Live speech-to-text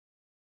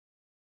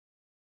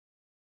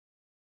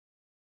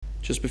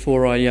Just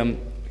before I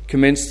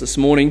commence this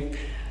morning,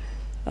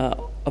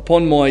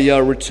 upon my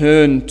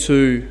return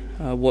to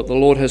what the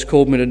Lord has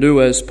called me to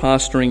do as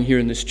pastoring here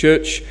in this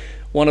church,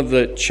 one of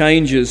the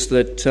changes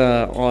that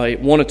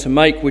I wanted to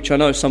make, which I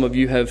know some of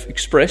you have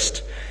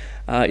expressed,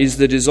 is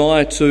the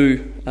desire to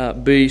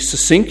be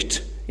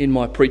succinct in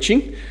my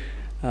preaching,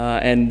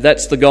 and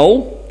that's the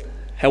goal.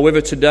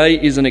 However,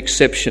 today is an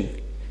exception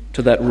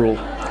to that rule.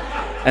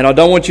 And I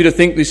don't want you to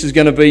think this is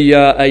going to be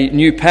a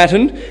new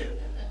pattern,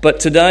 but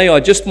today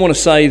I just want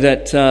to say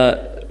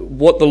that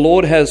what the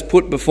Lord has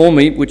put before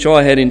me, which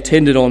I had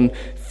intended on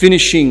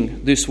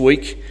finishing this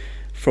week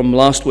from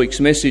last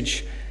week's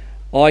message,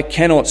 I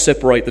cannot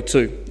separate the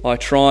two. I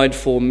tried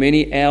for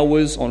many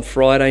hours on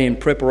Friday in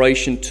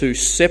preparation to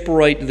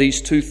separate these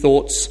two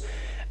thoughts,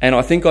 and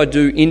I think I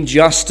do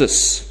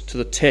injustice to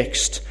the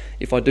text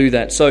if I do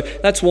that. So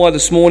that's why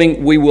this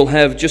morning we will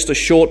have just a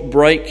short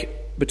break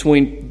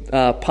between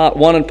part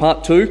one and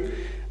part two.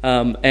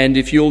 And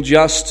if you'll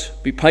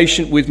just be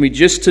patient with me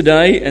just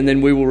today, and then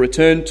we will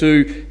return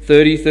to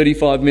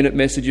 35 minute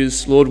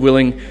messages, Lord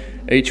willing,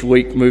 each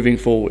week moving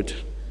forward.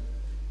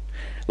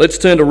 Let's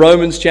turn to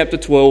Romans chapter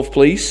 12,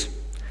 please.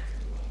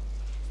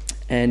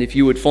 And if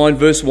you would find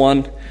verse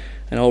 1,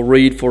 and I'll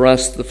read for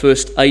us the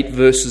first 8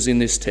 verses in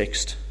this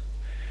text.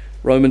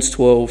 Romans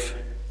 12,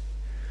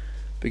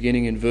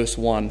 beginning in verse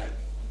 1.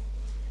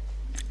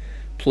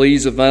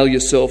 Please avail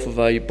yourself of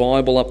a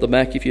Bible up the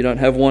back if you don't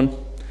have one,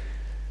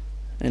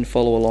 and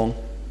follow along.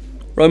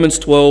 Romans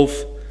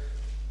 12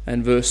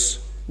 and verse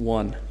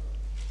 1.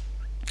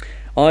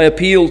 I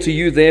appeal to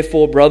you,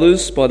 therefore,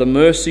 brothers, by the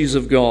mercies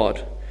of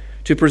God,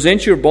 to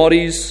present your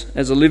bodies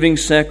as a living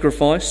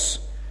sacrifice,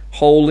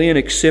 holy and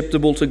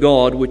acceptable to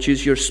God, which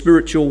is your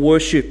spiritual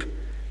worship.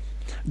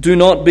 Do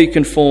not be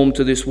conformed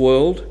to this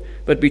world,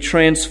 but be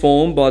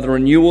transformed by the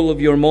renewal of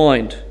your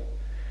mind,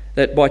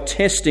 that by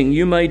testing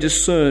you may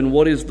discern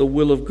what is the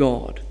will of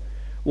God,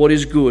 what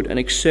is good and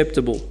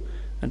acceptable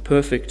and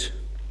perfect.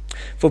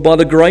 For by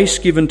the grace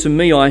given to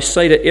me, I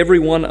say to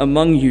everyone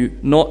among you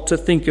not to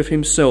think of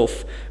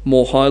himself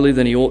more highly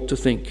than he ought to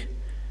think,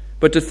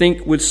 but to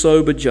think with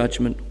sober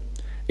judgment,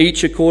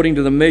 each according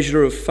to the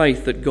measure of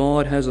faith that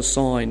God has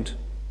assigned.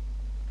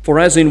 For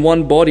as in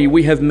one body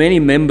we have many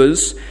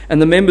members,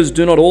 and the members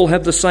do not all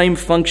have the same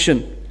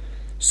function,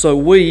 so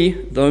we,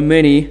 though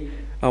many,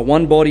 are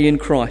one body in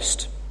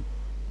Christ,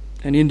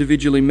 and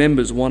individually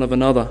members one of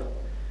another.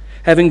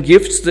 Having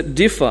gifts that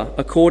differ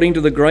according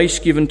to the grace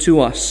given to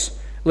us,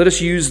 let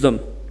us use them.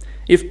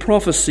 If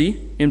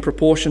prophecy, in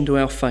proportion to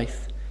our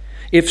faith.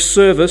 If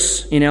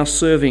service, in our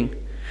serving.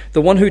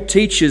 The one who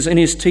teaches, in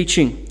his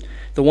teaching.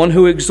 The one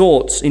who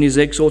exhorts, in his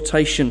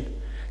exhortation.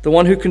 The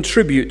one who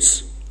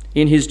contributes,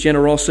 in his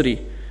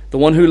generosity. The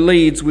one who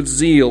leads, with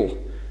zeal.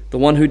 The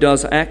one who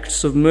does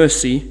acts of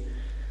mercy,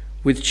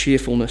 with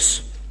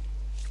cheerfulness.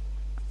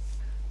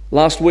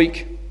 Last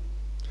week,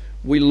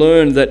 we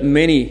learned that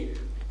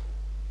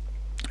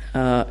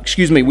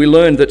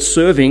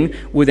serving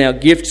with our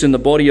gifts in the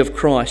body of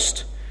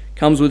Christ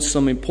comes with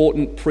some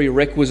important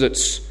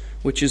prerequisites,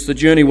 which is the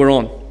journey we're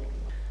on.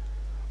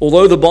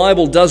 Although the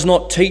Bible does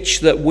not teach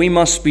that we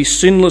must be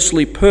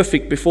sinlessly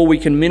perfect before we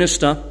can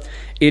minister,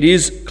 it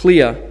is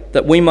clear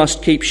that we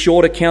must keep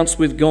short accounts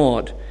with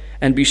God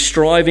and be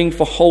striving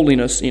for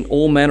holiness in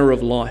all manner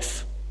of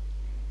life.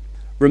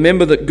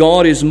 Remember that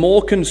God is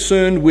more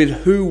concerned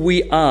with who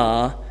we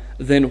are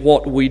than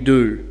what we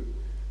do.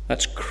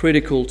 That's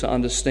critical to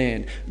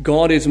understand.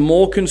 God is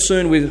more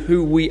concerned with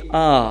who we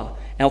are,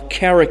 our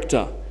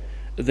character,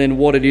 than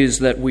what it is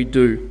that we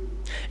do.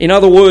 In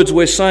other words,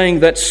 we're saying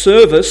that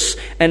service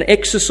and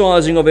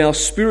exercising of our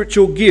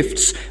spiritual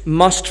gifts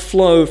must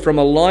flow from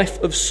a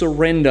life of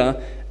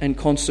surrender and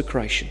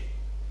consecration.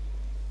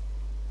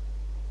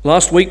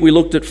 Last week we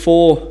looked at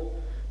 4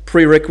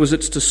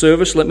 prerequisites to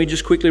service. Let me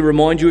just quickly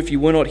remind you, if you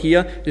were not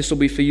here, this will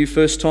be for you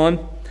first time.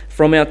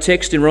 From our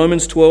text in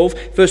Romans 12,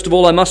 first of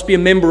all, I must be a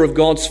member of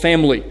God's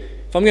family.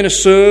 If I'm going to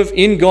serve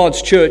in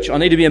God's church, I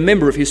need to be a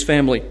member of his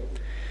family.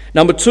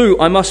 Number 2,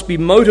 I must be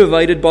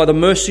motivated by the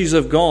mercies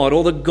of God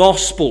or the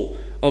gospel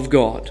of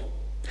God.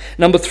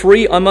 Number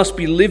 3, I must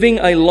be living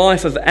a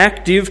life of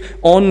active,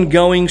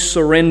 ongoing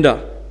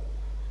surrender.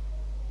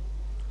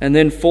 And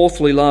then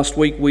fourthly, last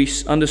week we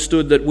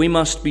understood that we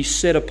must be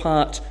set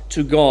apart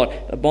to God.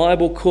 The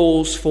Bible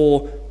calls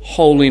for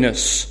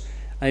holiness,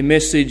 a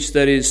message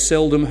that is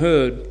seldom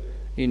heard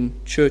in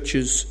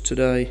churches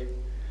today.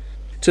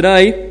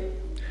 Today,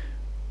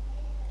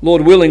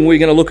 Lord willing, we're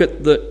going to look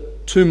at the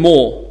 2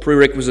 more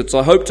prerequisites.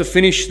 I hope to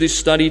finish this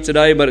study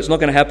today, but it's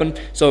not going to happen.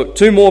 So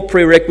 2 more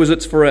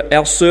prerequisites for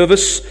our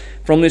service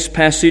from this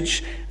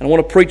passage. And I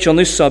want to preach on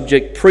this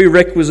subject,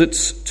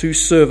 prerequisites to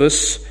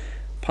service,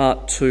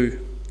 part 2.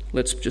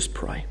 Let's just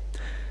pray.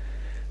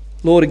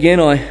 Lord, again,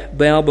 I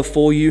bow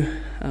before you,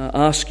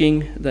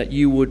 asking that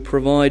you would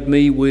provide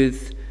me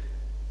with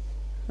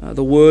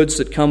the words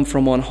that come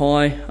from on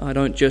high. I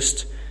don't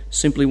just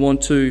simply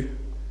want to,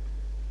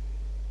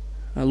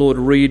 Lord,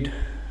 read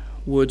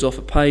words off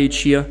a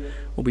page here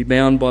or be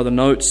bound by the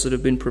notes that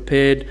have been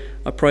prepared.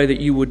 I pray that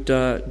you would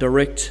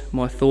direct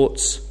my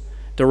thoughts,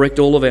 direct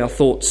all of our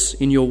thoughts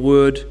in your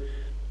word,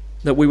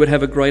 that we would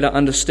have a greater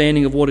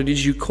understanding of what it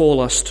is you call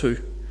us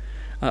to.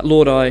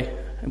 Lord, I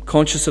am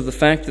conscious of the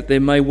fact that there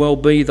may well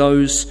be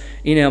those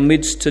in our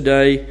midst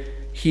today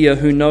here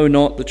who know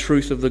not the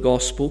truth of the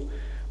gospel.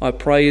 I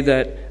pray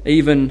that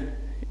even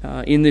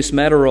in this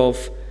matter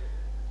of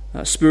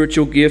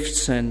spiritual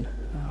gifts and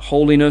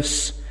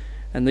holiness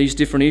and these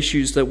different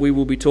issues that we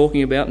will be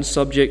talking about and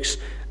subjects,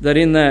 that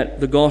in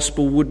that the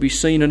gospel would be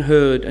seen and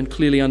heard and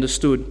clearly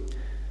understood.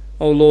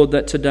 Oh Lord,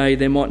 that today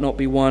there might not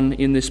be one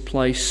in this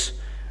place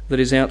that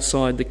is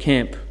outside the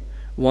camp,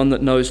 one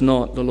that knows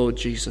not the Lord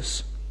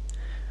Jesus.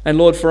 And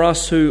Lord, for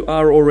us who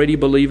are already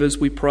believers,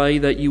 we pray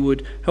that you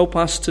would help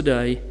us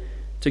today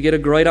to get a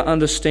greater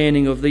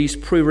understanding of these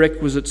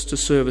prerequisites to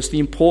service, the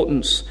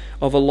importance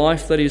of a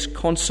life that is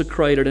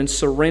consecrated and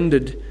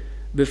surrendered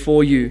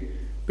before you,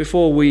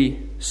 before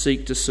we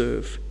seek to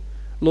serve.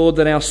 Lord,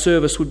 that our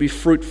service would be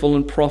fruitful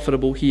and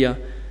profitable here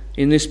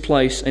in this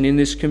place and in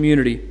this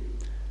community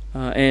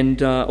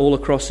and all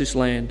across this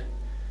land.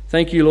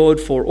 Thank you, Lord,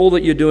 for all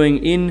that you're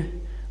doing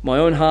in my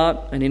own heart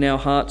and in our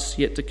hearts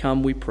yet to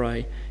come, we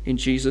pray. In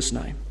Jesus'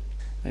 name,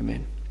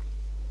 amen.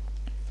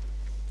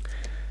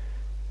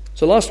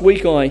 So last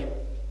week I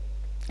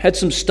had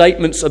some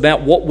statements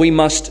about what we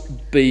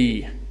must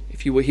be.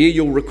 If you were here,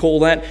 you'll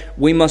recall that.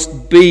 We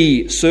must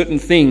be certain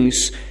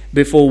things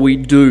before we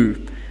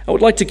do. I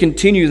would like to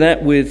continue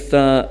that with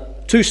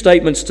two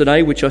statements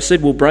today, which I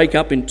said will break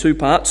up in two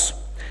parts.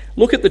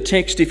 Look at the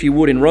text, if you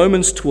would, in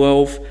Romans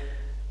 12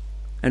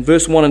 and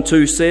verse 1 and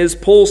 2 says,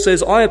 Paul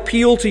says, I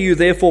appeal to you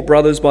therefore,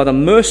 brothers, by the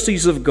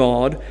mercies of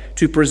God,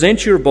 to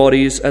present your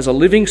bodies as a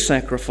living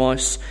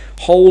sacrifice,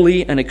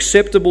 holy and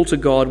acceptable to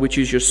God, which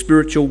is your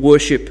spiritual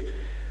worship.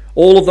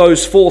 All of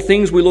those four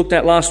things we looked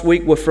at last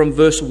week were from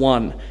verse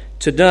 1.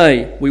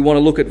 Today we want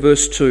to look at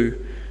verse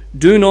 2.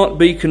 Do not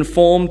be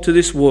conformed to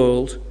this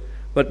world,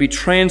 but be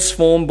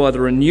transformed by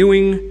the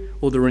renewing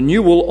or the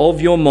renewal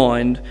of your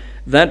mind,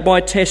 that by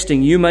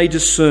testing you may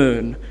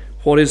discern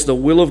what is the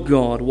will of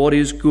God, what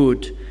is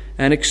good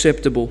and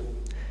acceptable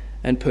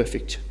and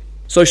perfect.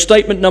 So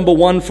statement number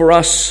one for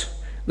us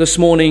this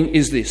morning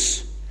is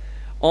this: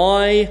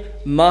 I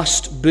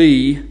must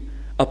be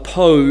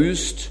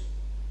opposed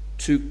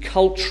to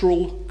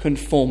cultural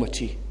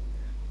conformity.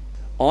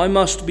 I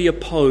must be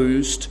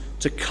opposed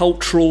to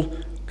cultural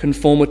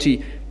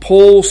conformity.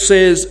 Paul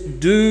says,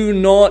 do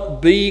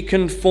not be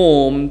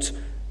conformed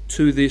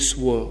to this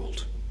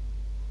world.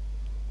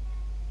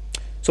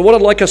 So what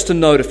I'd like us to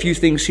note, a few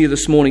things here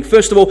this morning.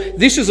 First of all,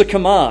 this is a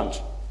command.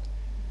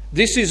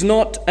 This is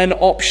not an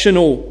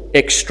optional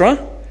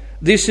extra.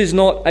 This is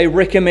not a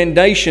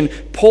recommendation.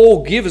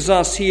 Paul gives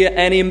us here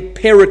an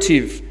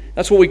imperative.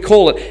 That's what we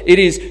call it. It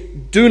is,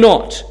 do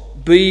not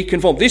be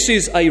conformed. This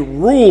is a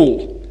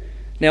rule.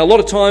 Now, a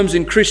lot of times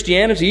in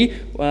Christianity,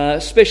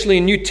 especially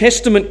in New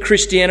Testament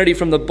Christianity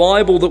from the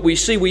Bible that we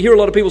see, we hear a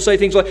lot of people say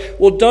things like,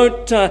 well,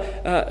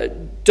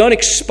 don't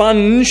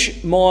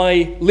expunge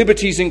my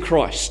liberties in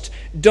Christ.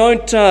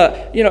 Don't,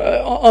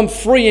 I'm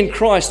free in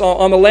Christ.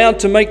 I'm allowed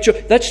to make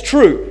choices. That's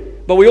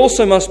true. But we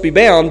also must be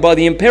bound by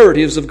the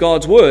imperatives of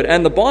God's Word.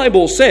 And the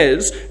Bible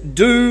says,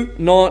 do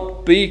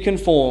not be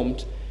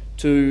conformed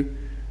to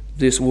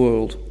this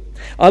world.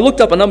 I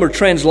looked up a number of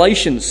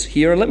translations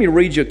here, and let me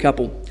read you a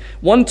couple.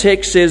 One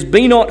text says,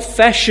 be not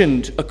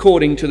fashioned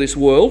according to this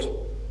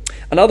world.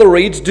 Another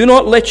reads, do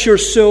not let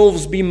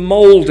yourselves be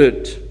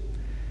moulded.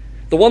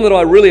 The one that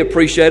I really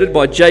appreciated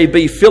by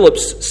J.B.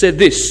 Phillips said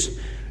this: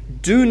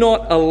 do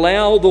not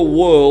allow the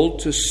world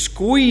to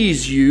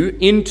squeeze you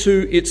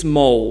into its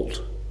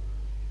mould.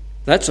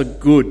 That's a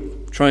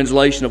good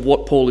translation of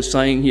what Paul is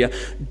saying here.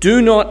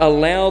 Do not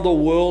allow the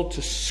world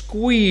to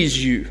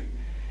squeeze you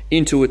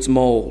into its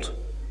mould.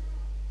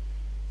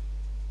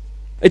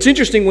 It's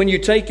interesting when you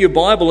take your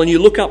Bible and you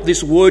look up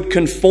this word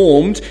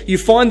conformed, you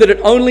find that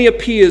it only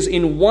appears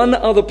in one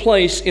other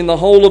place in the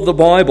whole of the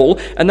Bible,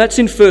 and that's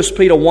in 1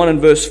 Peter 1 and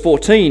verse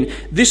 14.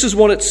 This is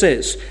what it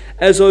says: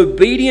 as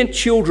obedient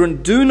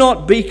children, do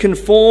not be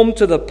conformed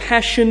to the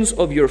passions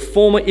of your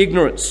former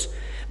ignorance,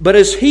 but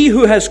as he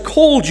who has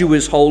called you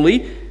is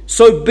holy,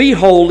 so be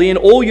holy in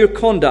all your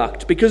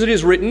conduct, because it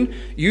is written,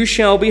 you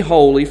shall be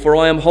holy, for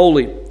I am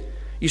holy.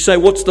 You say,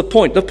 what's the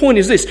point? The point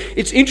is this: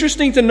 it's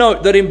interesting to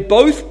note that in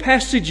both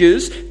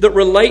passages that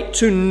relate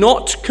to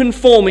not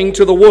conforming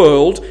to the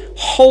world,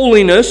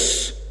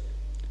 holiness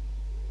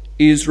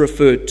is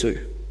referred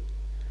to.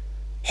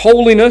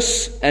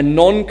 Holiness and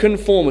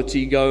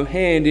non-conformity go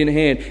hand in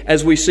hand,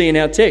 as we see in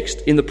our text.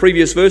 In the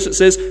previous verse it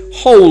says,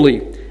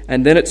 holy,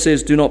 and then it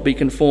says, do not be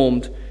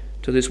conformed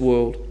to this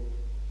world.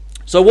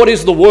 So what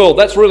is the world?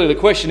 That's really the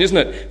question, isn't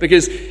it?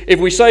 Because if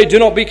we say do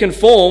not be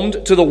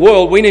conformed to the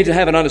world, we need to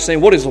have an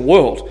understanding. What is the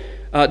world?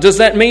 Does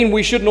that mean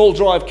we shouldn't all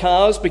drive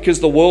cars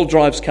because the world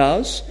drives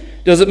cars?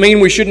 Does it mean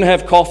we shouldn't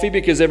have coffee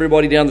because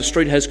everybody down the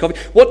street has coffee?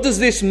 What does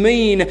this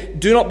mean,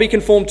 do not be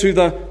conformed to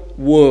the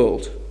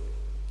world?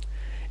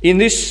 In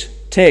this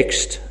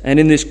text and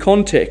in this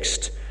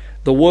context,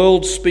 The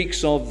world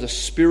speaks of the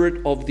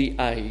spirit of the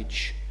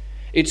age.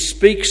 It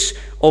speaks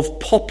of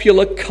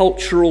popular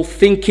cultural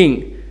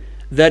thinking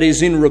that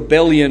is in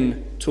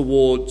rebellion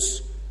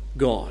towards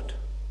God.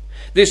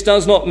 This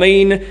does not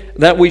mean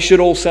that we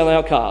should all sell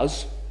our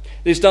cars.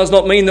 This does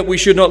not mean that we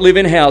should not live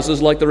in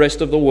houses like the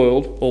rest of the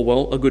world, or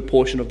well, a good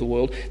portion of the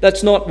world.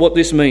 That's not what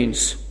this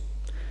means.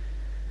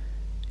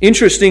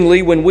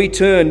 Interestingly, when we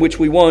turn, which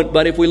we won't,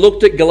 but if we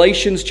looked at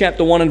Galatians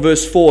chapter 1 and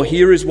verse 4,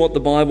 here is what the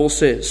Bible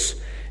says.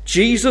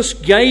 Jesus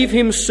gave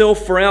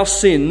himself for our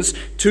sins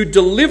to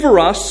deliver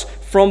us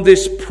from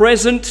this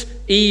present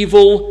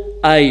evil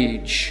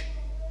age,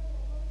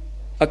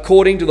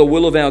 according to the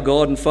will of our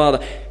God and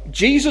Father.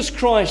 Jesus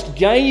Christ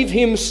gave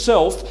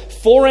himself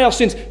for our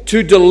sins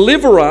to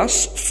deliver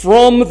us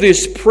from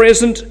this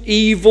present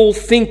evil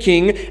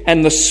thinking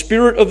and the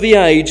spirit of the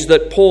age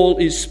that Paul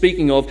is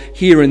speaking of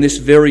here in this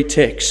very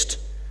text.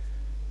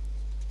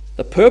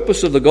 The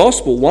purpose of the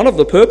gospel, one of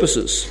the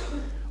purposes,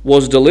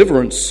 was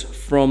deliverance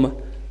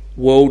from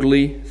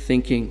worldly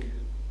thinking.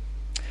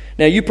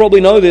 Now, you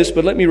probably know this,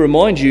 but let me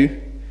remind you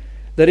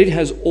that it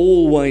has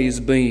always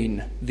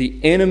been the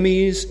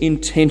enemy's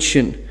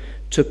intention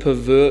to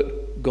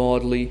pervert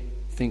godly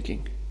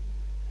thinking.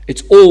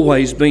 It's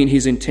always been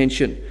his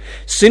intention.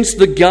 Since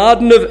the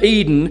Garden of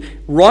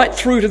Eden, right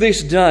through to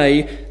this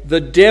day, the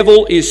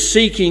devil is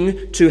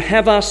seeking to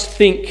have us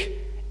think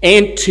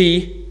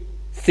anti-theistic,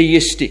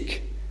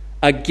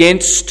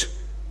 against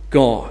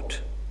God.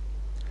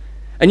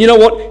 And you know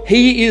what?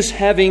 He is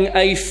having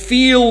a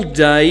field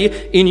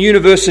day in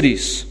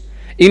universities,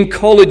 in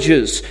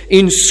colleges,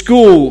 in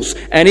schools,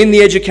 and in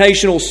the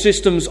educational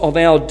systems of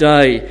our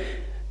day.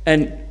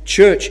 And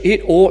church,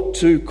 it ought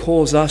to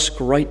cause us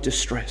great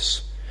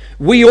distress.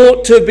 We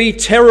ought to be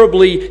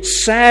terribly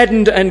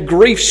saddened and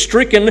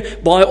grief-stricken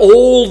by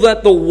all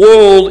that the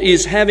world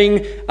is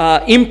having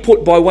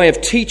input by way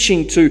of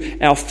teaching to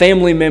our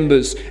family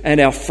members and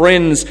our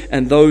friends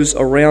and those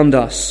around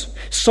us.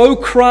 So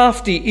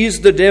crafty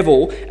is the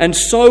devil and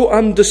so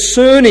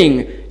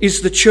undiscerning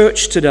is the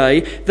church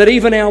today that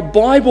even our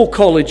Bible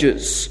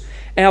colleges,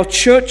 our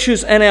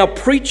churches and our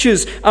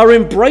preachers are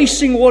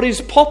embracing what is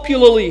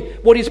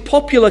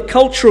popular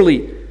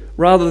culturally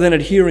rather than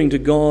adhering to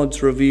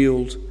God's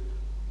revealed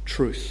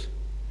truth.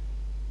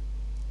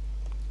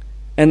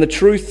 And the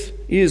truth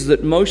is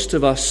that most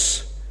of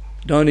us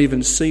don't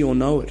even see or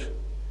know it.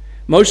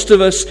 Most of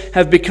us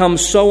have become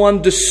so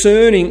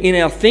undiscerning in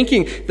our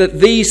thinking that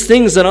these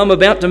things that I'm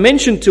about to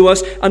mention to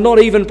us are not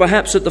even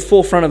perhaps at the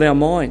forefront of our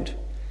mind.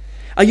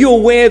 Are you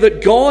aware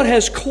that God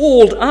has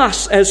called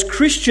us as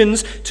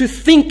Christians to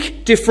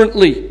think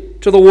differently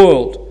to the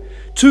world,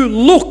 to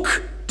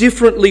look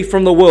differently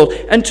from the world,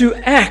 and to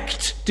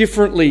act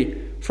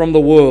differently from the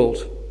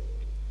world?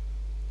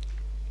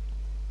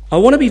 I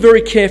want to be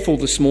very careful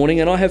this morning,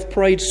 and I have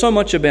prayed so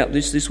much about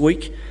this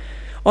week.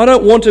 I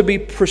don't want to be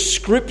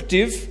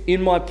prescriptive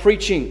in my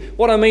preaching.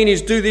 What I mean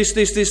is do this.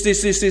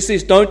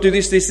 Don't do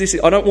this.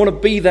 I don't want to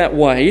be that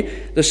way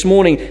this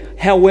morning.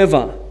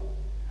 However,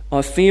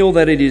 I feel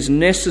that it is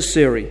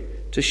necessary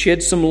to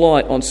shed some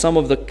light on some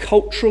of the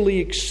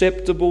culturally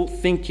acceptable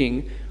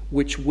thinking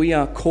which we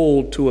are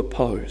called to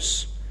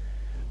oppose.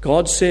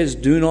 God says,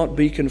 do not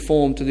be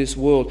conformed to this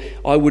world.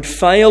 I would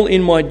fail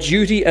in my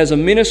duty as a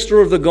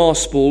minister of the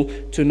gospel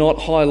to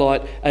not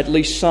highlight at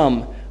least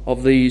some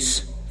of these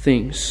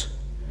things.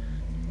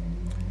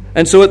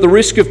 And so at the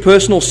risk of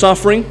personal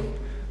suffering,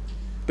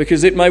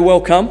 because it may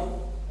well come,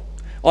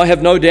 I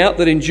have no doubt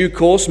that in due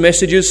course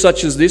messages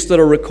such as this that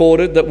are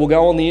recorded, that will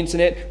go on the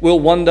internet, will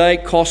one day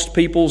cost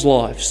people's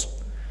lives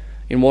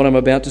in what I'm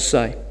about to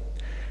say.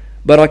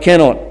 But I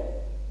cannot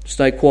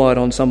stay quiet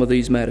on some of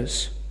these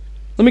matters.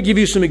 Let me give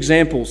you some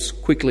examples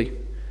quickly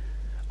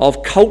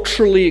of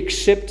culturally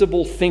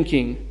acceptable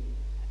thinking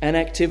and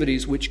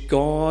activities which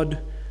God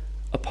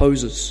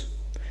opposes,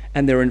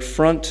 and they're in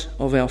front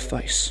of our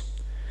face.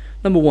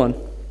 Number one,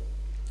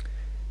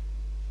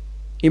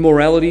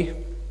 immorality,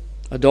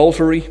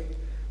 adultery,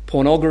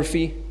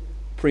 pornography,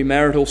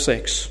 premarital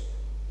sex.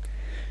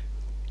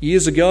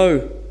 Years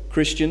ago,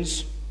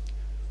 Christians,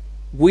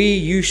 we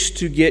used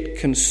to get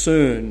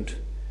concerned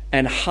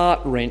and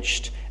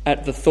heart-wrenched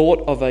at the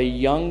thought of a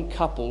young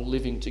couple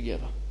living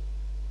together.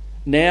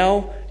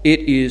 Now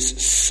it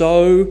is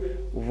so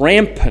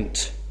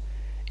rampant,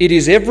 it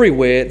is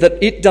everywhere,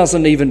 that it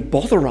doesn't even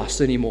bother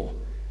us anymore.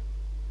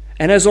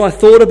 And as I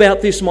thought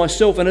about this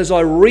myself, and as I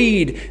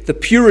read the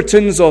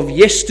Puritans of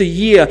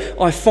yesteryear,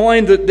 I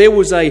find that there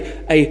was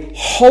a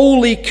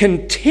holy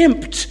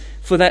contempt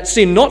for that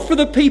sin. Not for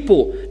the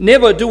people.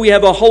 Never do we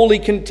have a holy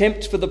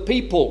contempt for the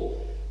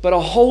people, but a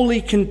holy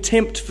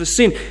contempt for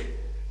sin.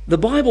 The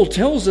Bible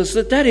tells us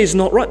that that is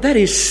not right. That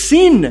is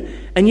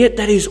sin. And yet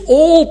that is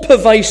all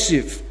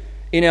pervasive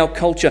in our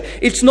culture.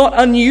 It's not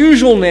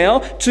unusual now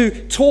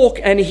to talk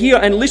and hear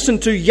and listen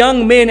to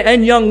young men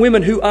and young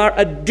women who are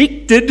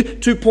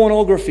addicted to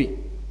pornography.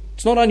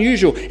 It's not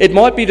unusual. It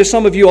might be to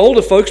some of you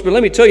older folks, but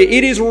let me tell you,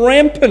 it is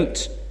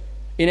rampant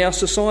in our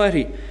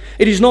society.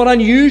 It is not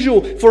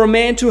unusual for a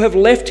man to have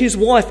left his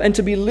wife and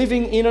to be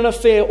living in an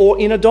affair or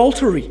in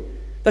adultery.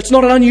 That's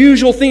not an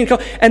unusual thing.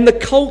 And the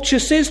culture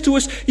says to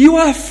us, you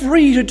are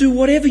free to do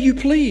whatever you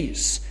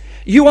please.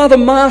 You are the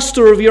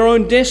master of your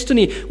own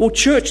destiny. Well,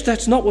 church,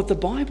 that's not what the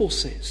Bible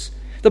says.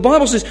 The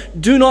Bible says,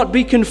 do not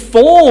be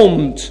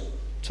conformed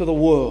to the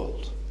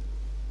world.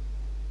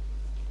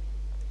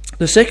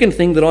 The second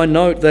thing that I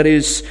note that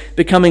is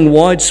becoming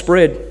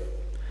widespread,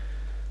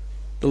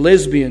 the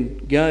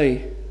lesbian,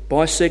 gay,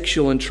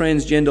 bisexual and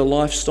transgender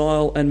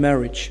lifestyle and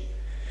marriage.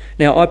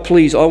 Now,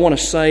 I want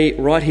to say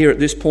right here at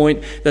this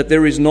point that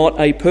there is not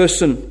a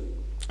person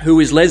who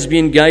is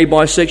lesbian, gay,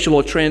 bisexual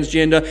or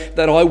transgender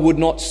that I would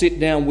not sit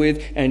down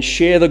with and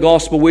share the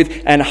gospel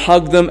with and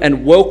hug them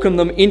and welcome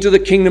them into the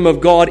kingdom of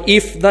God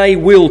if they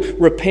will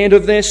repent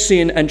of their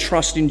sin and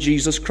trust in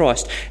Jesus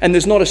Christ. And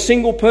there's not a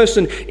single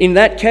person in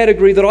that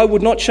category that I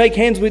would not shake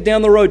hands with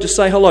down the road to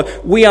say hello.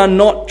 We are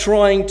not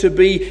trying to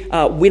be,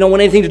 we don't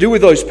want anything to do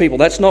with those people.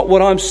 That's not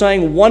what I'm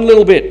saying one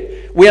little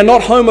bit. We are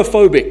not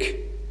homophobic.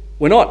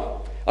 We're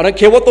not. I don't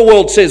care what the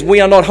world says.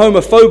 We are not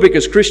homophobic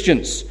as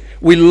Christians.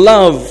 We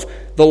love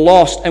the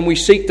lost and we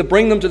seek to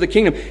bring them to the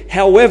kingdom.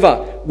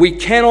 However, we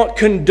cannot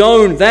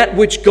condone that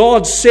which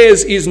God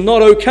says is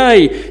not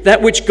okay.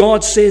 That which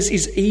God says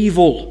is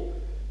evil.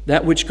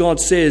 That which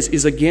God says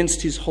is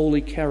against His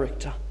holy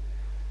character.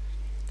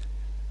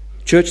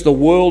 Church, the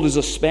world is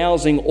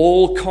espousing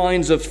all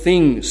kinds of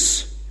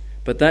things,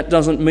 but that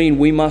doesn't mean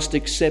we must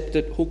accept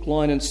it hook,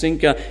 line and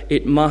sinker.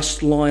 It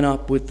must line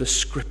up with the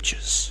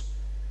Scriptures.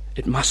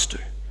 It must do,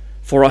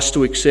 for us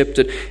to accept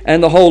it.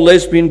 And the whole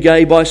lesbian,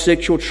 gay,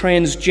 bisexual,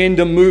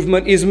 transgender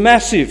movement is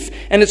massive,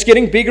 and it's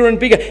getting bigger and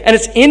bigger, and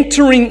it's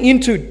entering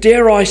into,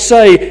 dare I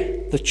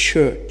say, the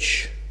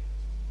church.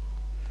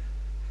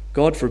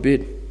 God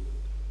forbid.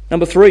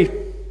 Number 3,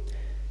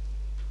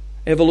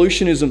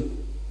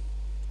 evolutionism.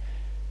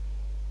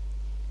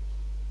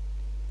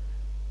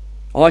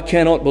 I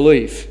cannot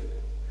believe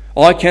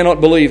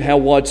how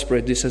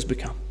widespread this has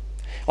become.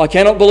 I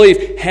cannot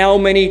believe how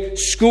many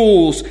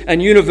schools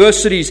and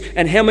universities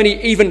and how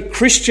many even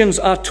Christians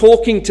are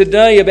talking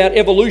today about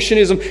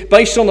evolutionism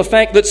based on the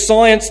fact that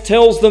science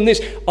tells them this.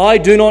 I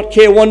do not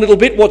care one little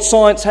bit what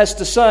science has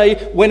to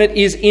say when it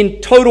is in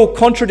total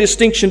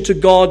contradistinction to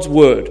God's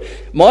word.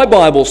 My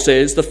Bible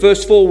says the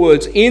first 4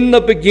 words, in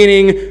the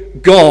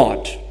beginning,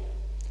 God.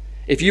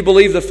 If you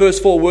believe the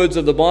first 4 words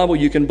of the Bible,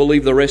 you can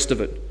believe the rest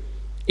of it.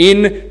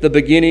 In the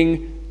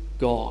beginning,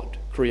 God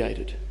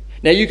created.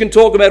 Now you can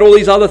talk about all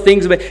these other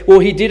things about, well,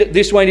 He did it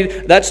this way.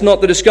 That's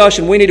not the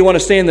discussion. We need to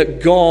understand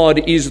that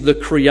God is the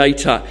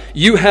creator.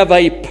 You have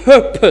a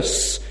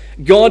purpose.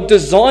 God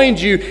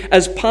designed you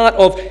as part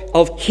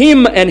of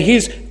Him and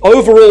His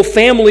overall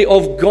family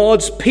of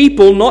God's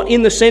people, not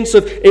in the sense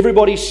of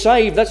everybody's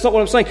saved. That's not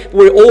what I'm saying.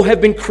 We all have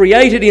been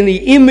created in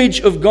the image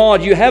of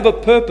God. You have a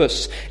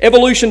purpose.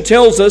 Evolution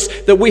tells us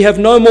that we have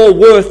no more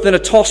worth than a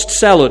tossed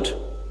salad.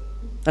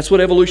 That's what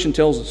evolution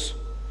tells us.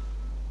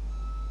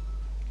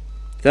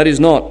 That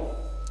is not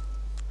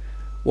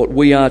what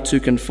we are to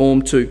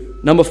conform to.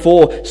 Number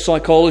 4,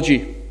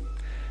 psychology.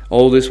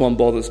 Oh, this one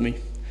bothers me.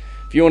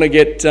 If you want to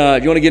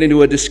get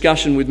into a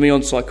discussion with me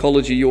on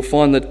psychology, you'll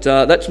find that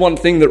that's one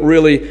thing that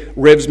really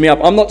revs me up.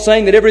 I'm not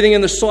saying that everything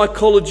in the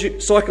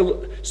psychological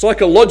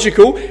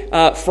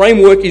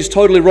framework is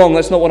totally wrong.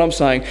 That's not what I'm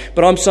saying.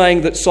 But I'm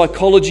saying that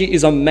psychology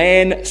is a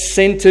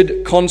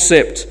man-centered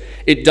concept.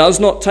 It does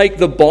not take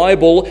the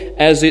Bible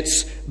as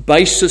its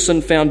basis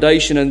and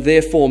foundation, and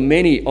therefore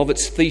many of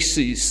its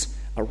theses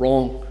are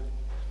wrong.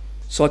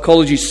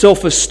 Psychology,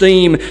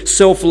 self-esteem,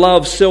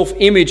 self-love,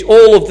 self-image,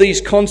 all of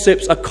these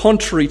concepts are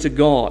contrary to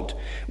God.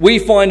 We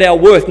find our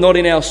worth not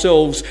in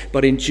ourselves,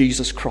 but in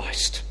Jesus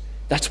Christ.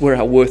 That's where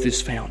our worth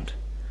is found.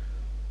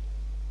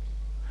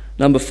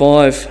 Number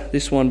 5,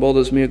 this one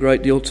bothers me a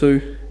great deal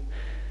too.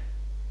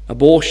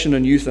 Abortion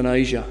and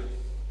euthanasia.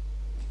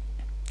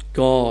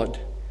 God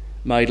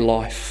made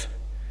life,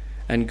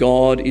 and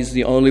God is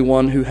the only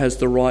one who has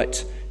the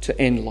right to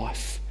end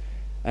life,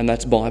 and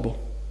that's Bible.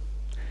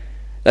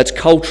 That's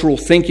cultural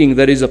thinking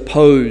that is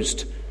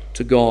opposed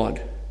to God.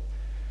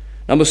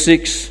 Number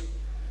 6,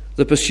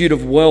 the pursuit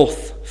of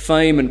wealth,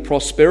 fame and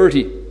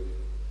prosperity.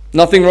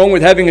 Nothing wrong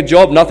with having a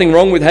job, nothing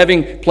wrong with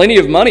having plenty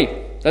of money.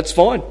 That's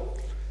fine.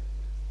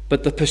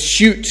 But the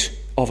pursuit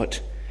of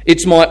it,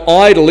 it's my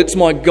idol, it's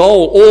my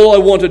goal. All I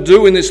want to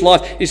do in this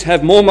life is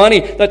have more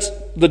money.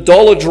 The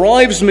dollar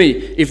drives me.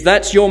 If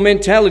that's your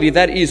mentality,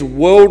 that is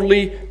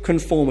worldly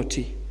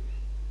conformity.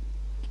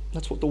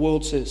 That's what the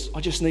world says.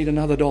 I just need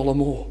another dollar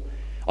more.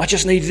 I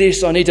just need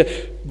this. I need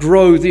to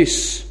grow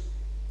this.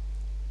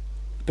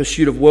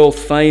 Pursuit of wealth,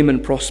 fame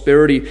and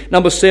prosperity.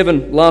 Number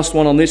 7, last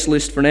one on this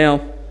list for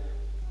now.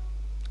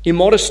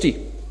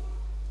 Immodesty.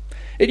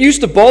 It used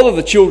to bother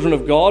the children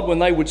of God when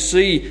they would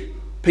see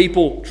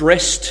people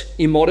dressed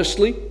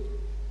immodestly.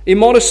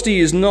 Immodesty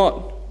is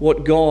not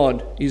what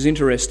God is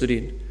interested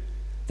in.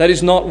 That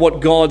is not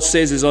what God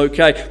says is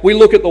okay. We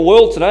look at the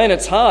world today and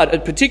it's hard,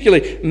 and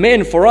particularly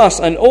men for us,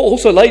 and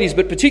also ladies,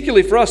 but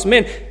particularly for us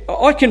men.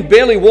 I can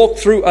barely walk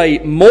through a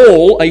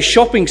mall, a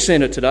shopping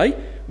centre today,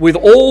 with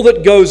all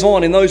that goes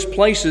on in those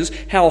places,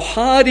 how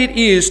hard it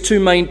is to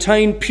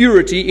maintain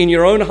purity in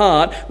your own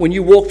heart when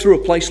you walk through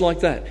a place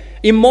like that.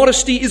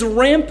 Immodesty is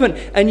rampant,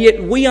 and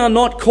yet we are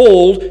not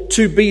called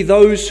to be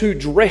those who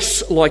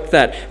dress like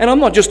that. And I'm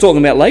not just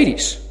talking about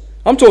ladies.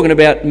 I'm talking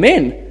about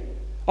men.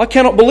 I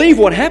cannot believe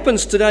what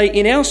happens today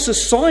in our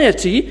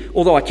society,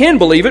 although I can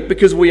believe it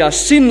because we are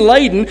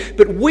sin-laden,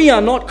 but we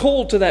are not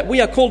called to that. We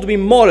are called to be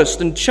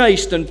modest and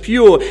chaste and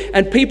pure,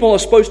 and people are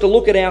supposed to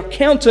look at our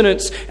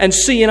countenance and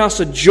see in us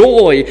a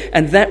joy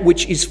and that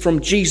which is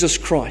from Jesus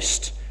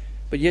Christ.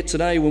 But yet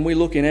today, when we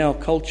look in our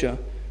culture,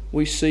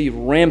 we see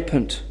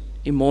rampant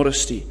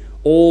immodesty,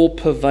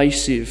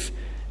 all-pervasive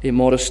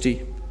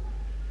immodesty.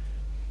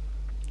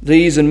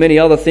 These and many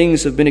other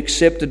things have been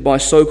accepted by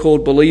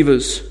so-called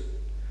believers,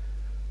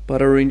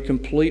 but are in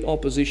complete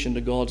opposition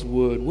to God's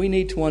word. We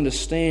need to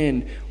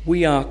understand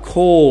we are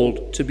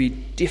called to be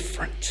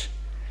different,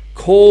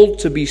 called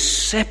to be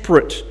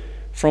separate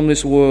from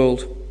this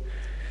world.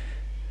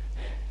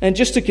 And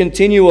just to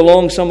continue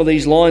along some of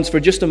these lines for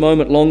just a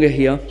moment longer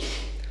here,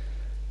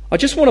 I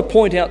just want to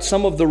point out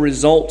some of the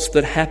results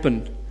that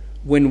happen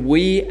when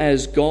we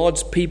as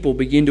God's people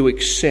begin to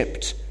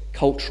accept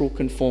cultural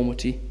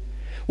conformity.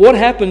 What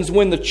happens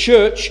when the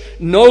church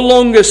no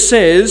longer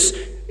says,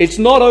 it's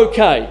not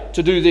okay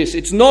to do this.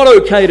 It's not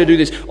okay to do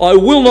this. I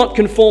will not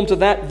conform to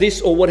that,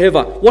 this, or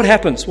whatever. What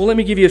happens? Well, let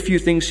me give you a few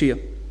things here.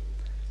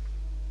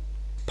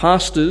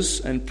 Pastors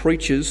and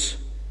preachers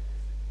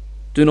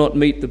do not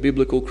meet the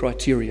biblical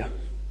criteria.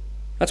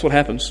 That's what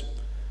happens.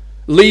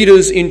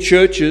 Leaders in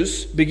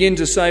churches begin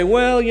to say,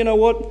 well, you know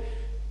what?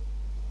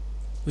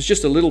 It was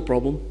just a little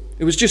problem.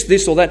 It was just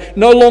this or that.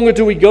 No longer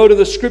do we go to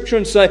the Scripture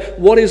and say,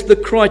 what is the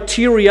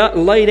criteria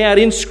laid out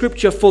in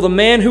Scripture for the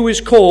man who is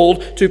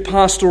called to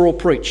pastor or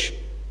preach?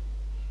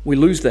 We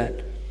lose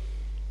that.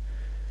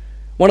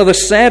 One of the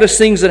saddest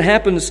things that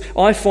happens,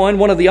 I find,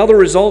 one of the other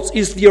results,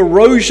 is the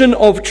erosion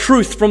of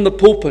truth from the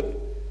pulpit.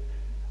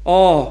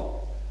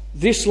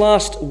 This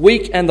last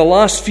week and the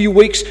last few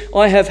weeks,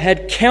 I have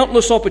had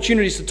countless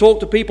opportunities to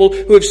talk to people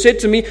who have said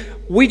to me,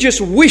 we just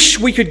wish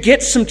we could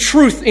get some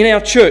truth in our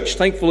church.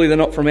 Thankfully, they're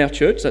not from our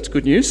church. That's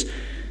good news.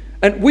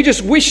 And we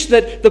just wish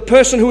that the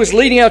person who is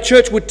leading our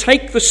church would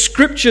take the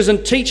Scriptures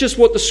and teach us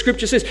what the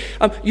Scripture says.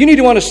 You need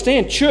to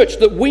understand, church,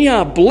 that we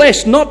are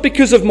blessed, not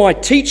because of my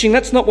teaching,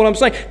 that's not what I'm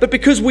saying, but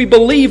because we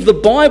believe the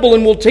Bible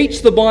and will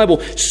teach the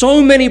Bible.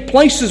 So many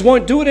places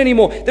won't do it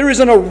anymore. There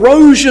is an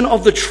erosion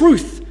of the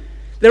truth.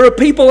 There are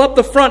people up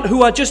the front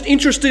who are just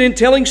interested in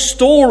telling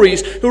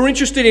stories, who are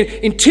interested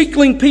in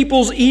tickling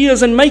people's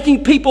ears and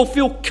making people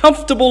feel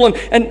comfortable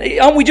and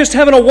aren't we just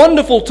having a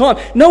wonderful time?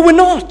 No, we're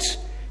not.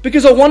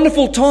 Because a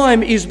wonderful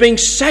time is being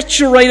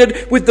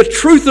saturated with the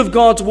truth of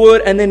God's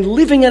word and then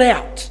living it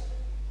out.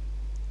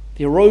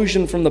 The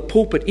erosion from the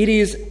pulpit, it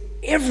is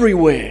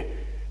everywhere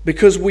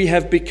because we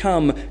have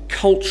become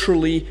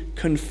culturally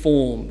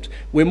conformed.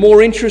 We're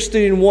more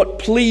interested in what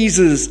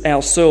pleases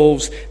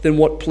ourselves than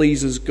what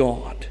pleases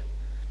God.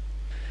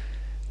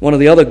 One of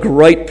the other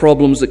great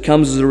problems that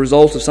comes as a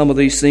result of some of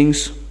these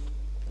things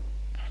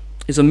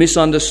is a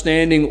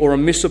misunderstanding or a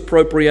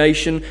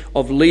misappropriation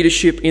of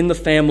leadership in the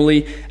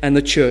family and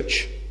the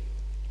church.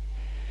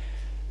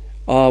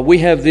 We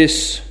have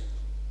this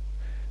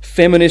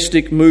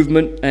feministic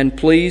movement, and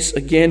please,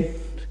 again,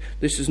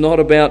 this is not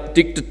about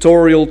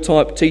dictatorial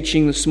type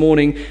teaching this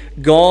morning.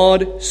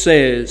 God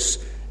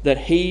says that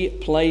He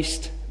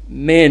placed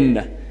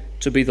men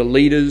to be the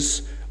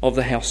leaders of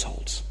the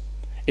households.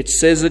 It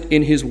says it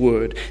in His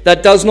word.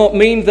 That does not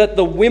mean that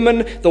the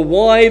women, the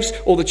wives,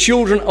 or the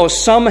children are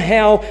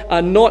somehow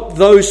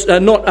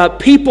not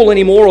people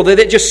anymore, or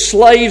they're just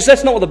slaves.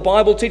 That's not what the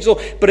Bible teaches.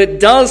 But it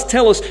does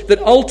tell us that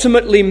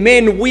ultimately,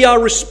 men, we are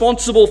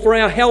responsible for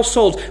our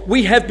households.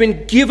 We have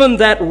been given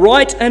that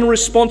right and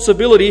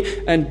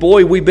responsibility, and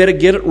boy, we better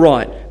get it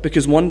right,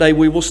 because one day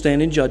we will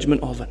stand in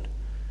judgment of it.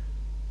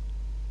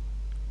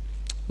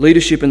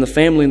 Leadership in the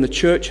family and the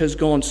church has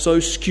gone so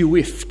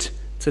skew-iffed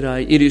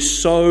today. It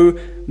is so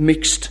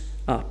mixed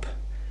up.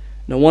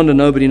 No wonder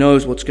nobody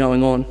knows what's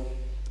going on.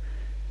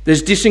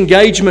 There's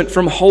disengagement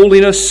from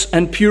holiness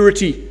and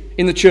purity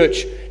in the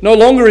church. No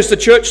longer is the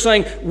church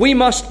saying, we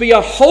must be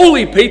a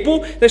holy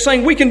people. They're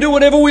saying, we can do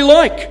whatever we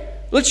like.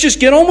 Let's just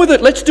get on with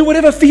it. Let's do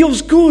whatever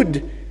feels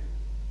good.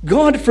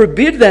 God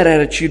forbid that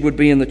attitude would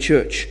be in the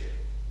church.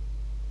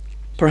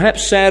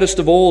 Perhaps saddest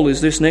of all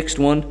is this next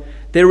one.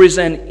 There is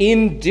an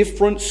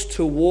indifference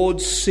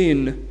towards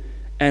sin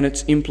and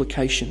its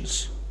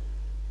implications.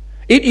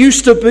 It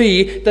used to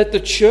be that the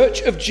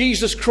Church of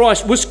Jesus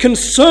Christ was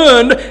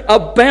concerned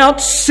about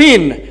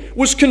sin,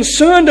 was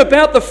concerned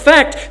about the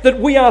fact that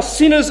we are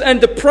sinners and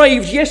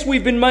depraved. Yes,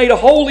 we've been made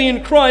holy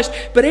in Christ,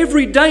 but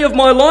every day of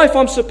my life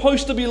I'm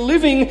supposed to be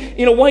living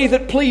in a way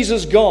that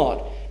pleases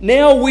God.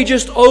 Now we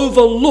just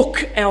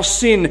overlook our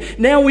sin.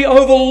 Now we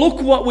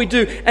overlook what we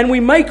do, and we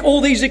make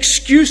all these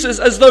excuses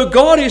as though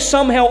God is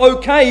somehow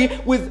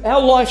okay with our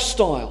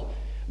lifestyle.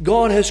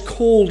 God has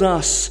called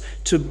us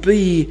to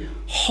be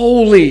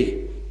holy.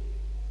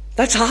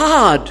 That's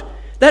hard.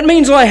 That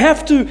means I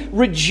have to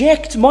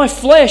reject my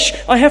flesh.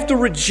 I have to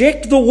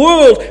reject the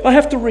world. I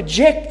have to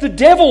reject the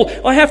devil.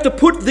 I have to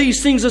put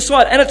these things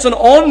aside. And it's an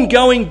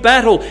ongoing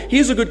battle.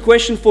 Here's a good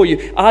question for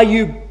you. Are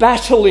you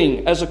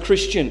battling as a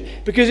Christian?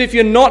 Because if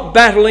you're not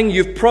battling,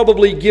 you've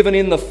probably given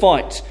in the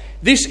fight.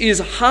 This is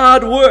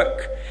hard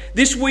work.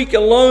 This week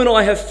alone,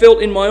 I have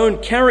felt in my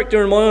own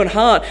character and my own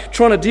heart,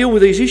 trying to deal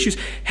with these issues,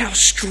 how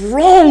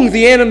strong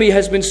the enemy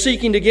has been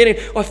seeking to get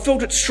in. I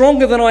felt it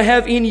stronger than I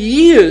have in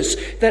years,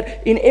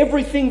 that in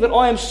everything that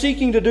I am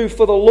seeking to do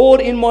for the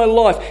Lord in my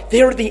life,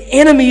 the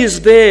enemy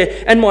is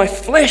there, and my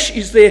flesh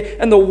is there,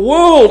 and the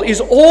world is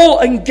all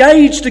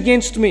engaged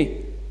against me.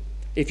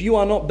 If you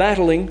are not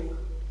battling,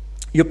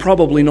 you're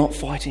probably not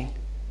fighting.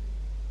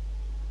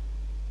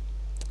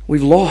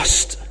 We've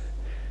lost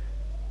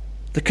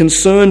the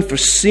concern for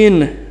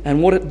sin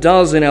and what it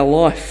does in our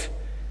life.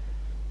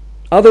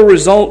 Other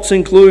results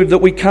include that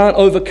we can't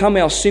overcome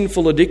our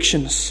sinful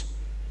addictions.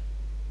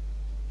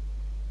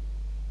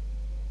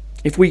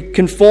 If we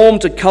conform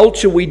to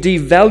culture, we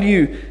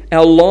devalue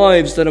our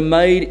lives that are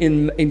made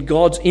in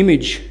God's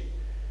image.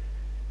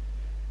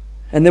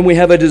 And then we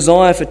have a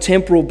desire for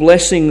temporal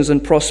blessings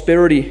and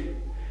prosperity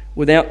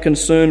without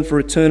concern for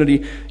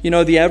eternity. You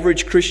know, the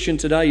average Christian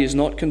today is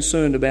not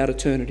concerned about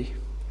eternity.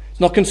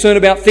 Not concerned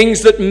about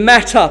things that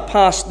matter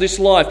past this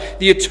life.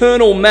 The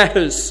eternal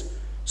matters.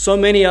 So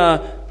many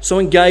are so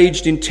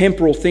engaged in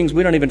temporal things,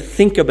 we don't even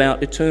think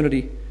about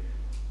eternity.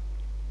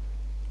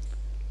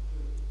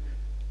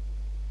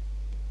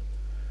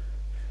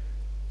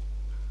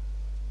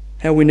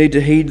 How we need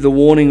to heed the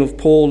warning of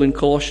Paul in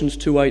Colossians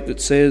 2:8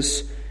 that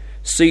says,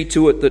 "See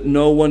to it that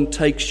no one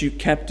takes you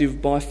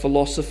captive by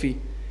philosophy,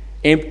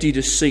 empty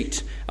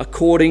deceit,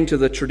 according to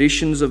the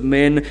traditions of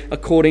men,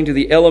 according to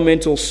the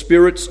elemental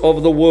spirits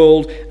of the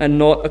world, and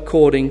not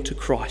according to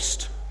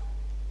Christ."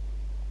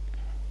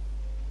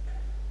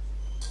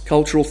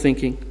 Cultural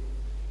thinking.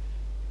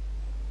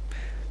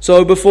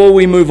 So before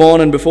we move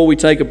on and before we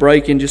take a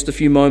break in just a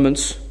few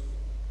moments,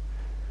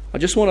 I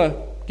just want to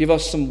give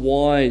us some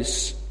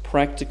wise,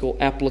 practical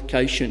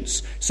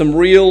applications, some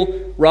real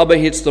rubber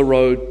hits the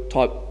road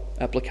type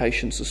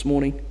applications this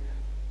morning.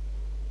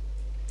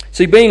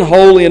 See, being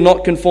holy and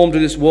not conformed to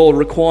this world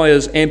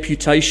requires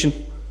amputation.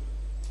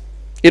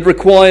 It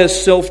requires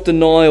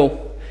self-denial.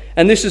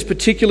 And this is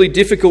particularly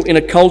difficult in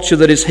a culture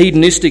that is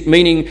hedonistic,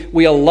 meaning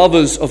we are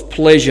lovers of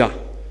pleasure.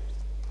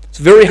 It's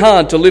very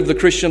hard to live the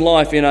Christian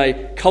life in a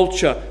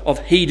culture of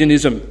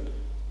hedonism.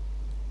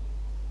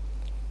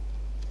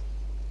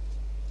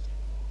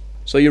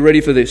 So you're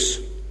ready for this?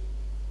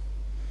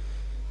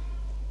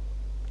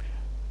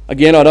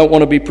 Again, I don't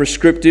want to be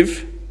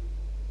prescriptive,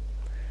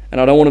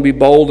 and I don't want to be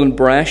bold and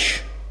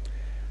brash,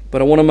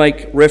 but I want to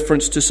make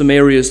reference to some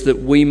areas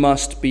that we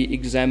must be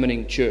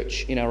examining,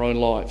 church, in our own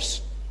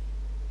lives.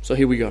 So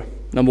here we go.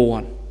 Number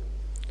 1.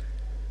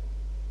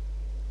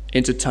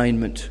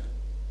 Entertainment.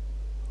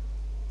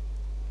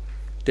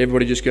 Did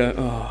everybody just go,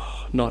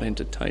 "Oh, not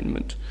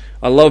entertainment"?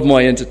 I love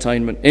my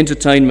entertainment.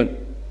 Entertainment.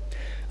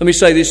 Let me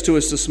say this to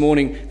us this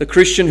morning. The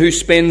Christian who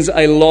spends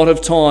a lot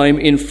of time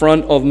in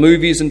front of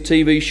movies and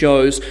TV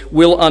shows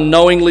will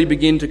unknowingly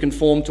begin to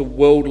conform to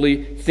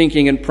worldly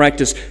thinking and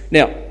practice.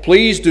 Now,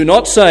 please do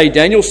not say,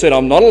 Daniel said,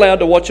 I'm not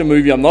allowed to watch a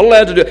movie, I'm not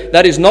allowed to do it.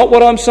 That is not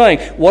what I'm saying.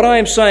 What I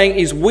am saying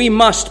is we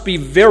must be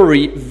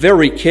very,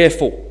 very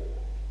careful.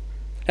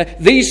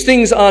 These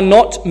things are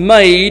not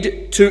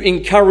made to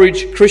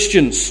encourage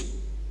Christians.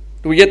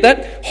 Do we get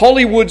that?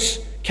 Hollywood's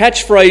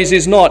catchphrase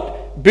is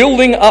not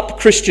building up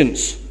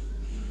Christians.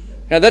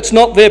 Now, that's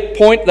not their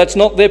point, that's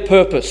not their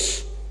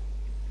purpose.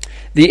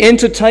 The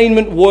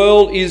entertainment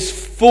world is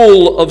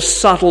full of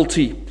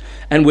subtlety,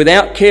 and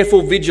without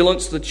careful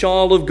vigilance, the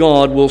child of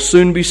God will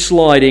soon be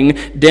sliding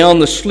down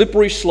the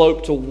slippery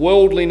slope to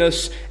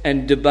worldliness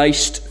and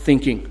debased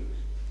thinking.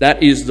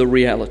 That is the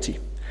reality.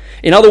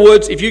 In other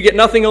words, if you get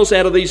nothing else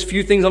out of these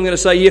few things I'm going to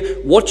say here,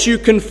 what you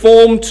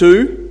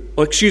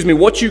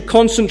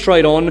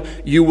concentrate on,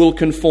 you will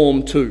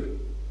conform to.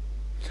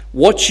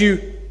 What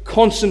you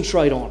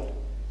concentrate on,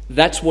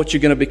 that's what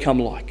you're going to become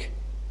like.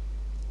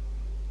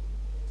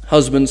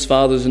 Husbands,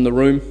 fathers in the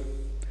room,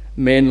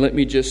 men, let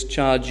me just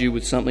charge you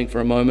with something for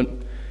a moment.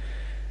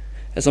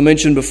 As I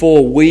mentioned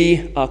before,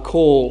 we are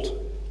called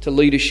to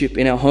leadership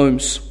in our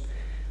homes.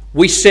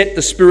 We set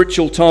the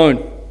spiritual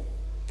tone.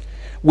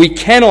 We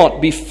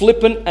cannot be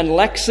flippant and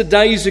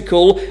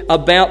lackadaisical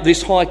about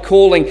this high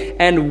calling,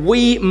 and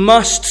we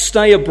must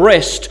stay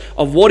abreast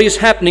of what is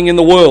happening in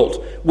the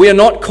world. We are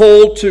not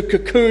called to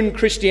cocoon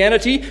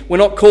Christianity. We're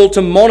not called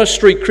to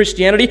monastery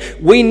Christianity.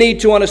 We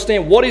need to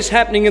understand what is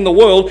happening in the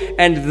world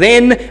and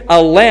then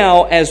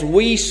allow, as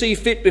we see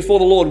fit before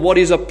the Lord, what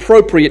is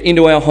appropriate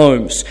into our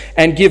homes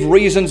and give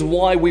reasons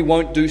why we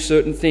won't do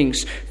certain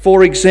things.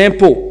 For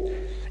example,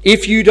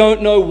 if you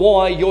don't know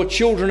why your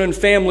children and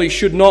family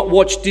should not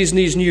watch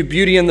Disney's new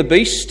Beauty and the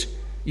Beast,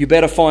 you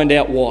better find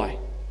out why.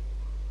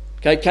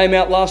 Okay, it came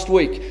out last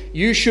week.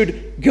 You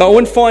should go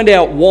and find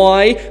out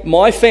why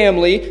my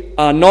family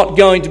are not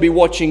going to be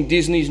watching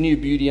Disney's new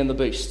Beauty and the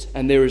Beast.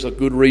 And there is a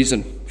good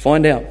reason.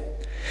 Find out.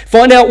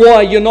 Find out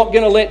why you're not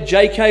going to let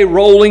J.K.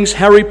 Rowling's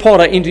Harry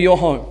Potter into your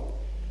home.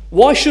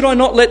 Why should I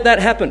not let that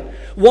happen?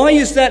 Why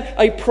is that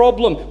a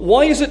problem?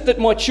 Why is it that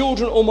my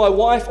children or my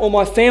wife or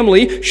my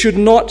family should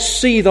not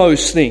see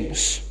those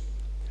things?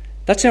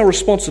 That's our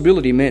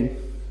responsibility, men.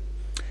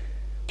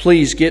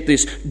 Please get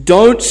this.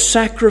 Don't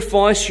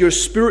sacrifice your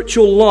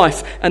spiritual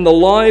life and the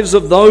lives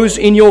of those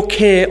in your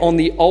care on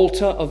the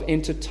altar of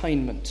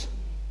entertainment.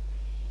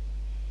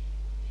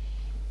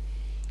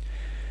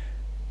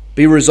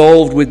 Be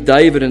resolved with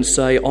David and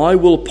say, I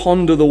will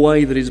ponder the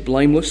way that is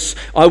blameless.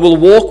 I will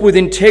walk with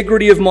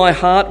integrity of my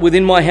heart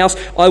within my house.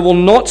 I will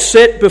not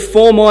set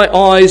before my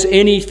eyes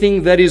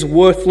anything that is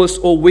worthless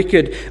or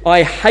wicked.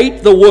 I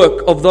hate the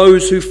work of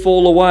those who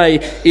fall away.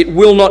 It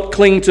will not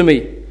cling to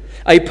me.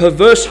 A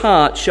perverse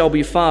heart shall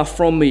be far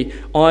from me.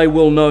 I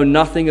will know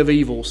nothing of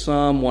evil.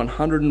 Psalm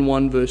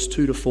 101 verse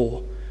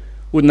 2-4.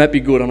 Wouldn't that be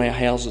good on our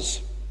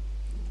houses?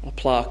 A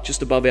plaque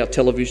just above our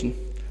television.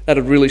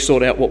 That'd really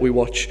sort out what we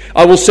watch.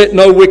 I will set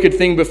no wicked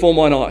thing before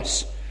mine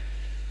eyes.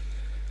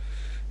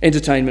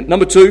 Entertainment.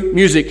 Number 2,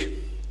 music.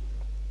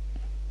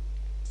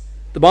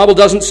 The Bible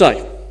doesn't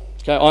say,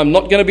 okay, I'm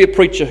not going to be a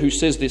preacher who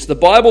says this. The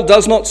Bible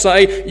does not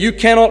say you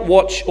cannot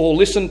watch or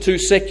listen to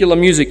secular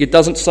music. It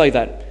doesn't say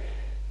that.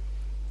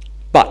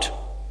 But,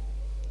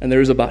 and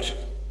there is a but,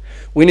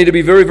 we need to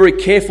be very, very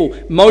careful.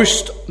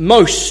 Most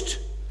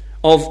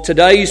of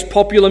today's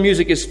popular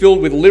music is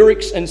filled with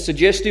lyrics and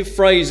suggestive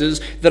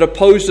phrases that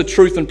oppose the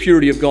truth and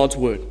purity of God's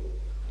word.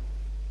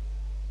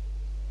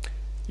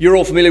 You're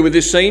all familiar with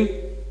this scene.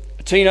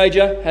 A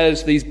teenager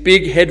has these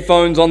big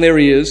headphones on their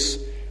ears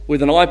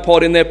with an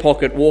iPod in their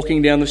pocket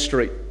walking down the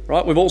street.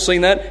 Right? We've all seen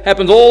that.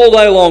 Happens all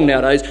day long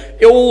nowadays.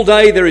 All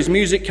day there is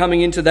music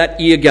coming into that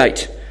ear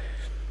gate.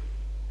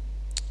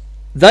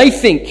 They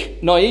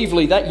think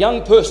naively, that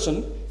young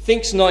person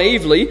thinks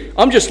naively,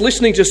 I'm just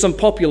listening to some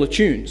popular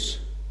tunes.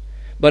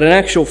 But in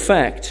actual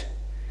fact,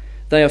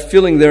 they are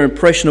filling their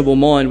impressionable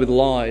mind with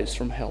lies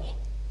from hell.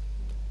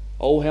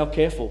 Oh, how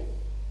careful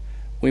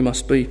we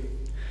must be.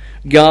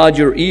 Guard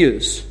your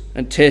ears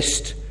and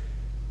test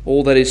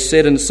all that is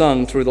said and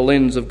sung through the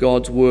lens of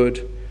God's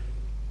word.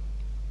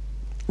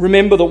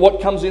 Remember that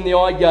what comes in the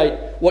eye gate,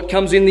 what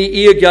comes in the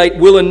ear gate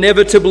will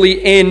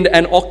inevitably end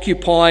and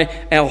occupy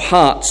our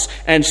hearts.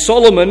 And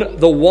Solomon,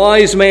 the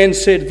wise man,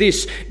 said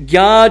this,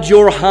 guard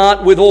your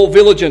heart with all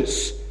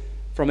vigilance.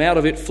 From out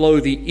of it flow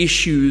the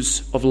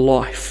issues of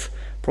life.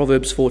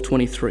 Proverbs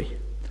 4:23.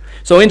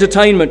 So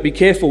entertainment, be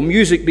careful.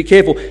 Music, be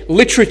careful.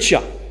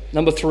 Literature,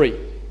 number 3.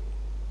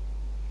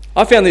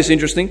 I found this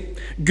interesting.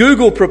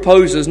 Google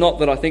proposes, not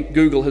that I think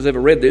Google has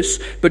ever read this,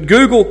 but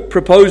Google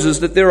proposes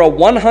that there are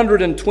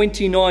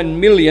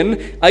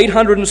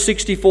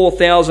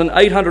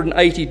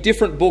 129,864,880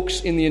 different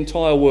books in the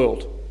entire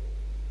world.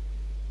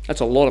 That's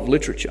a lot of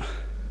literature.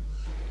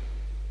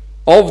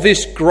 Of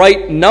this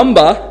great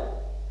number,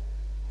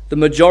 the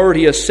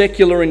majority are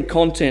secular in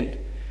content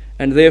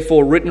and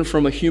therefore written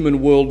from a human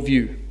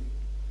worldview.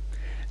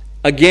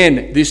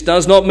 Again, this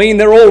does not mean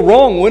they're all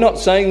wrong. We're not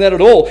saying that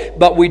at all.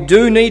 But we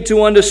do need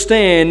to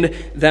understand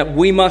that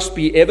we must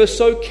be ever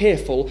so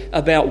careful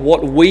about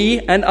what we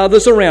and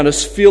others around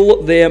us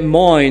fill their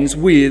minds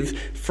with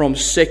from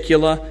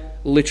secular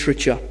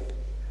literature.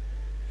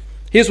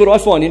 Here's what I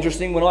find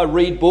interesting when I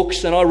read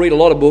books, and I read a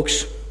lot of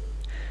books.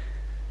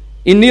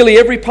 In nearly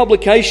every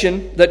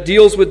publication that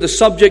deals with the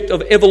subject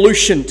of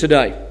evolution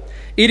today,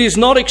 it is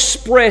not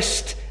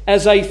expressed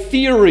as a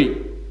theory.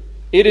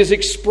 It is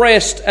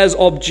expressed as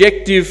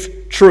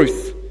objective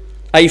truth,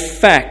 a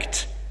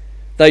fact.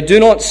 They do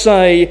not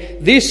say,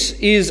 this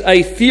is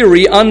a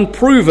theory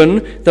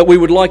unproven that we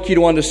would like you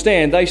to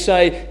understand. They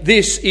say,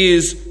 this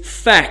is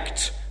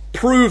fact,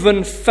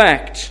 proven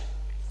fact.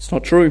 It's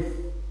not true.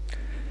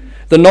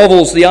 The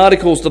novels, the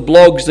articles, the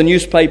blogs, the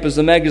newspapers,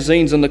 the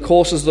magazines, and the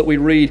courses that we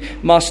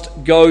read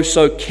must go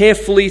so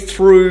carefully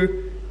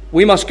through.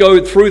 We must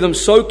go through them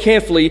so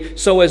carefully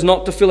so as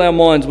not to fill our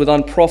minds with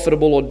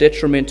unprofitable or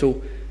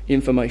detrimental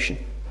information.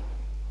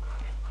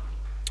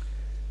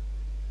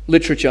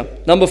 Literature.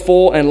 Number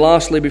 4, and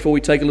lastly, before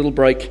we take a little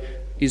break,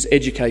 is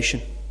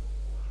education.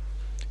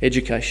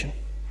 Education.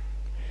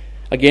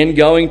 Again,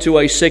 going to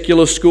a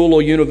secular school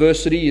or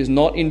university is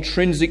not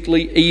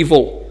intrinsically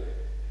evil,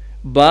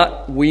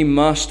 but we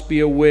must be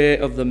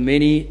aware of the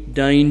many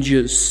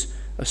dangers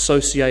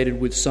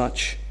associated with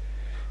such.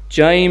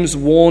 James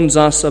warns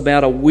us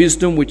about a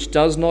wisdom which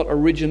does not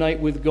originate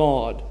with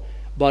God,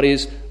 but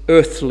is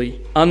earthly,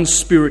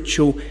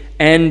 unspiritual,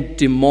 and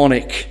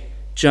demonic.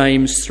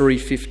 James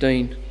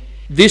 3:15.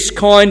 This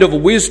kind of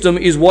wisdom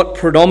is what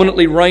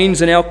predominantly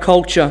reigns in our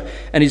culture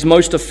and is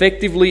most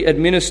effectively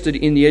administered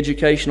in the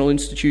educational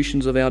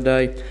institutions of our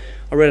day.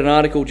 I read an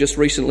article just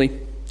recently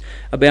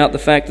about the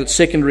fact that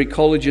secondary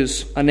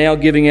colleges are now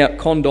giving out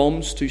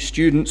condoms to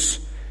students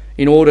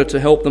in order to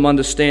help them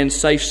understand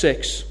safe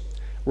sex,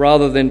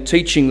 rather than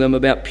teaching them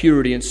about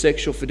purity and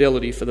sexual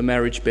fidelity for the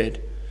marriage bed.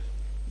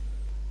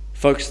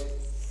 Folks,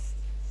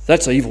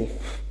 that's evil.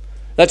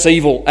 That's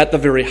evil at the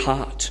very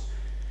heart.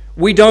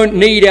 We don't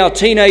need our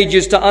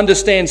teenagers to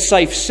understand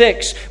safe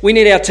sex. We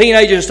need our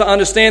teenagers to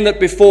understand that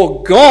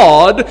before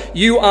God,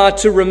 you are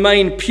to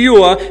remain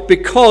pure,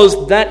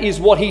 because that is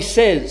what He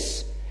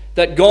says.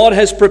 That God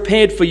has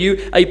prepared for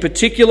you a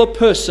particular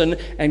person,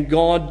 and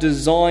God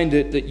designed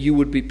it that you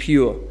would be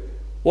pure.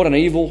 What an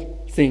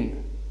evil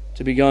thing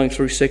to be going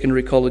through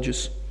secondary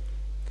colleges.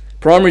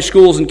 Primary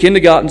schools and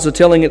kindergartens are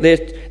telling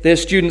their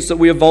students that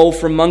we evolved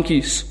from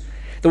monkeys,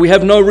 that we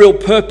have no real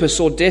purpose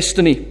or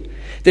destiny.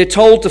 They're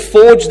told to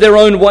forge their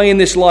own way in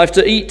this life,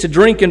 to eat, to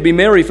drink and be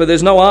merry, for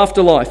there's no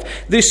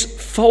afterlife. This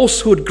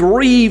falsehood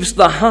grieves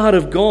the heart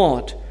of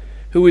God,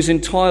 who is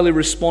entirely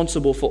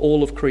responsible for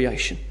all of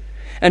creation,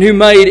 and who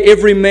made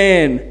every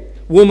man,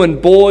 woman,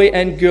 boy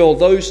and girl,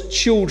 those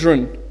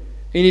children,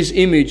 in His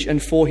image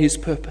and for His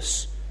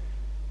purpose.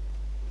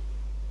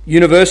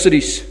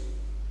 Universities.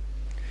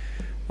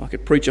 I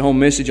could preach a whole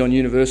message on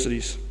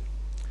universities.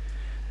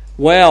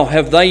 Wow,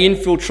 have they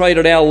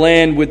infiltrated our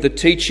land with the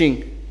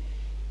teaching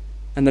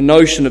and the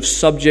notion of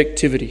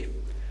subjectivity.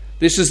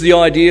 This is the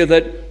idea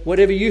that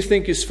whatever you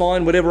think is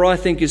fine, whatever I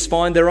think is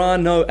fine, there are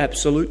no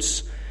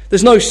absolutes.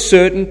 There's no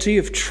certainty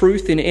of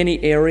truth in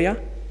any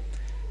area.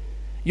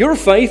 Your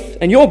faith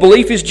and your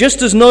belief is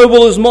just as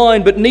noble as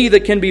mine, but neither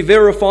can be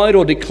verified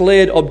or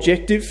declared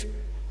objective.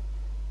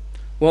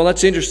 Well,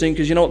 that's interesting,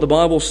 because you know what the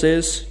Bible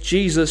says?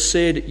 Jesus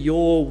said,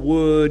 your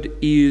word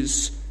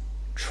is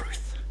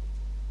truth.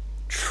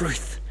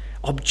 Truth.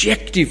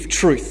 Objective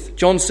truth.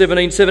 John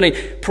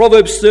 17:17.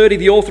 Proverbs 30,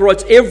 the author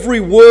writes, every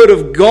word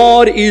of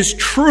God is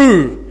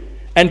true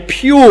and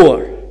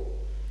pure.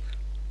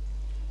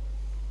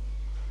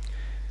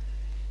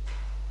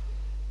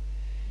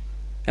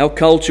 Our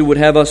culture would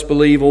have us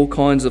believe all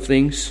kinds of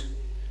things,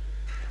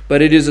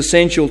 but it is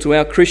essential to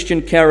our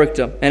Christian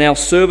character and our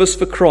service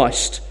for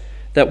Christ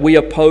that we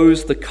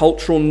oppose the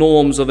cultural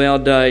norms of our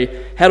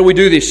day. How do we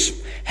do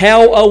this?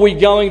 How are we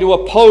going to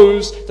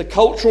oppose the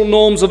cultural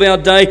norms of our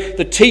day,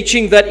 the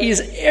teaching that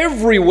is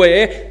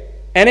everywhere,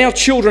 and our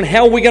children?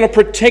 How are we going to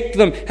protect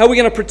them? How are we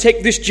going to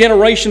protect this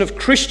generation of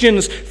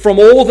Christians from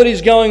all that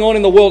is going on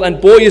in the world?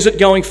 And boy, is it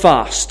going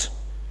fast.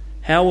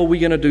 How are we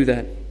going to do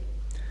that?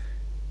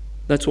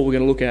 That's what we're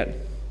going to look at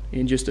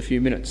in just a few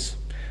minutes.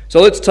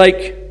 So let's take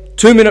a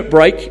 2-minute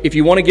break. If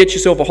you want to get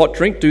yourself a hot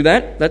drink, do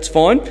that. That's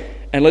fine.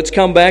 And let's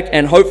come back,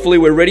 and hopefully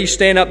we're ready.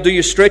 Stand up, do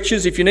your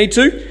stretches if you need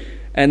to.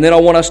 And then I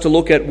want us to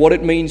look at what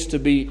it means to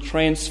be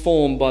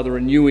transformed by the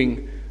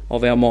renewing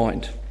of our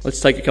mind. Let's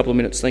take a couple of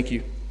minutes. Thank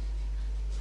you.